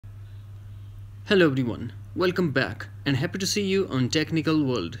Hello everyone, welcome back and happy to see you on Technical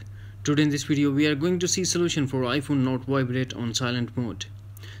World. Today in this video we are going to see solution for iPhone Not Vibrate on silent mode.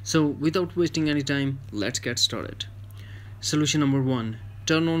 So without wasting any time, let's get started. Solution number 1.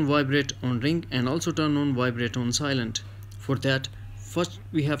 Turn on Vibrate on ring and also turn on Vibrate on silent. For that, first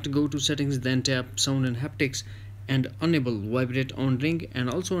we have to go to settings, then tap sound and haptics and enable Vibrate on ring and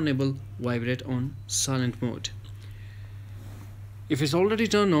also enable Vibrate on silent mode. If it's already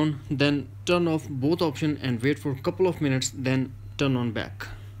turned on, then turn off both options and wait for a couple of minutes, then turn on back.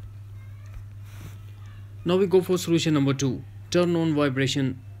 Now we go for solution number 2. Turn on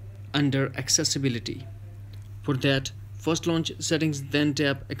vibration under accessibility. For that, first launch settings, then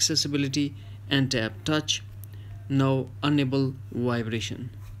tap accessibility and tap touch. Now enable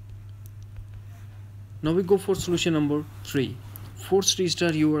vibration. Now we go for solution number 3. Force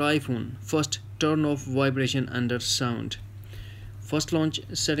restart your iPhone. First turn off vibration under sound. First launch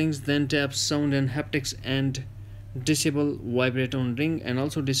settings, then tap sound and haptics and disable Vibrate on ring and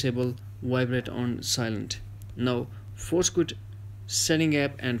also disable Vibrate on silent. Now force quit setting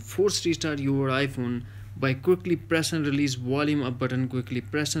app and force restart your iPhone by quickly press and release volume up button, quickly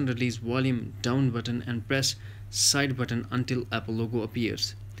press and release volume down button and press side button until Apple logo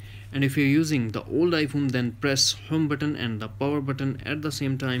appears. And if you're using the old iPhone, then press home button and the power button at the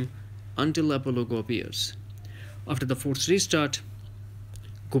same time until Apple logo appears. After the force restart,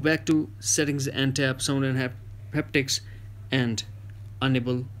 go back to settings and tap sound and haptics and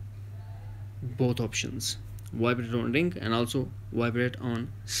enable both options, Vibrate on ring and also Vibrate on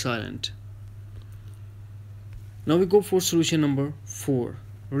silent. Now we go for solution number 4.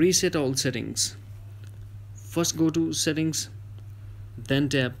 Reset all settings. First go to settings, then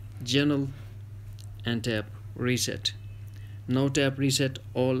tap general and tap reset. Now tap reset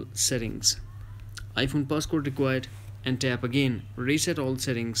all settings. iPhone passcode required and tap again reset all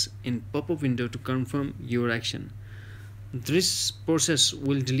settings in pop-up window to confirm your action. This process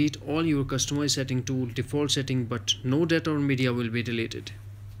will delete all your customized setting to default setting, but no data or media will be deleted.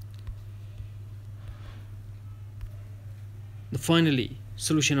 Finally,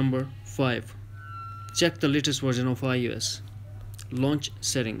 solution number 5. Check the latest version of iOS. Launch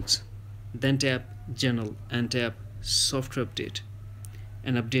settings, then tap general and tap software update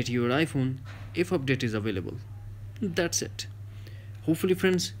and update your iPhone if update is available. That's it. Hopefully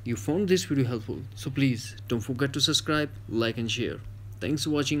friends, you found this video helpful, so please don't forget to subscribe, like and share. Thanks for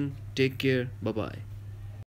watching. Take care. Bye bye.